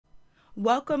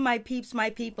Welcome, my peeps, my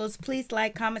peoples. Please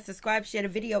like, comment, subscribe, share the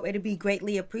video. It'll be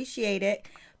greatly appreciated.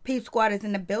 Peep Squad is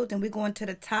in the building. We're going to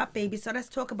the top, baby. So let's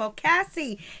talk about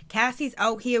Cassie. Cassie's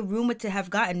out here rumored to have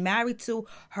gotten married to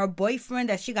her boyfriend,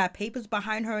 that she got papers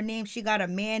behind her name. She got a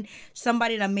man,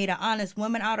 somebody that made an honest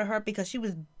woman out of her, because she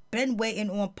was been waiting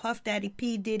on Puff Daddy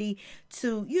P. Diddy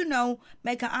to,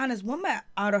 make an honest woman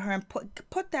out of her and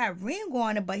put that ring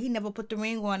on it, but he never put the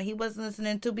ring on it. He wasn't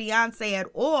listening to Beyonce at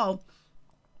all.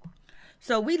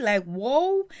 So we like,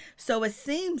 whoa. So it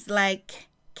seems like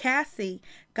Cassie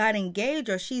got engaged,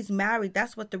 or she's married.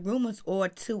 That's what the rumors are,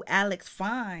 to Alex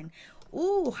Fine.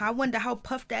 Ooh, I wonder how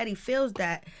Puff Daddy feels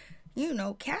that,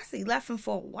 Cassie left him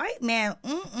for a white man.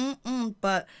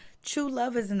 But true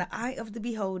love is in the eye of the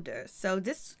beholder. So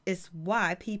this is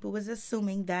why people was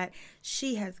assuming that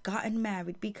she has gotten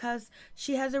married, because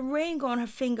she has a ring on her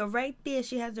finger right there.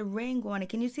 She has a ring on it.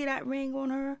 Can you see that ring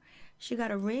on her? She got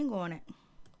a ring on it.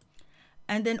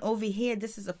 And then over here,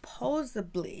 this is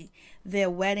supposedly their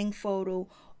wedding photo,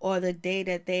 or the day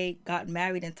that they got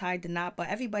married and tied the knot. But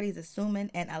everybody's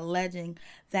assuming and alleging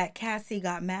that Cassie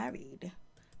got married.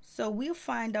 So we'll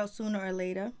find out sooner or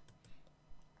later.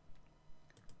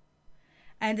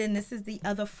 And then this is the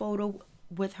other photo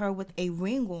with her with a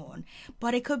ring on.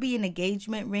 But it could be an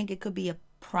engagement ring. It could be a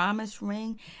promise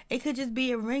ring. It could just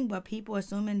be a ring. But people are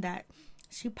assuming that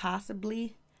she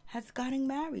possibly has gotten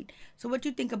married. So what do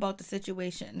you think about the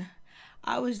situation?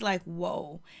 I was like,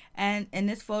 whoa. And in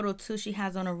this photo too, she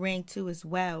has on a ring too as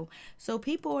well. So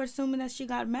people are assuming that she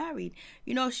got married.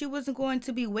 She wasn't going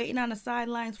to be waiting on the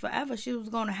sidelines forever. She was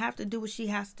going to have to do what she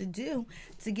has to do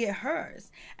to get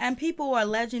hers. And people are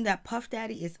alleging that Puff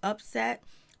Daddy is upset.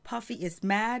 Puffy is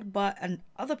mad. But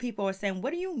other people are saying,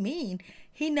 what do you mean?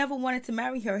 He never wanted to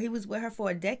marry her. He was with her for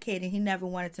a decade and he never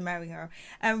wanted to marry her.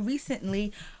 And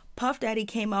recently, Puff Daddy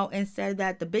came out and said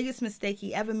that the biggest mistake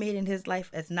he ever made in his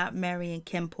life is not marrying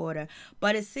Kim Porter.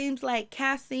 But it seems like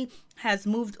Cassie has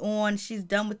moved on. She's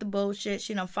done with the bullshit.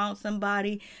 She done found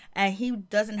somebody, and he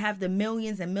doesn't have the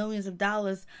millions and millions of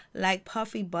dollars like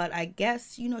Puffy. But I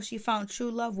guess, she found true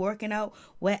love working out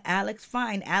with Alex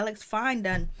Fine. Alex Fine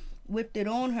done whipped it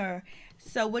on her.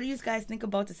 So what do you guys think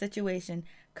about the situation?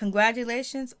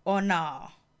 Congratulations or nah?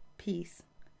 Peace.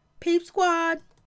 Peep Squad.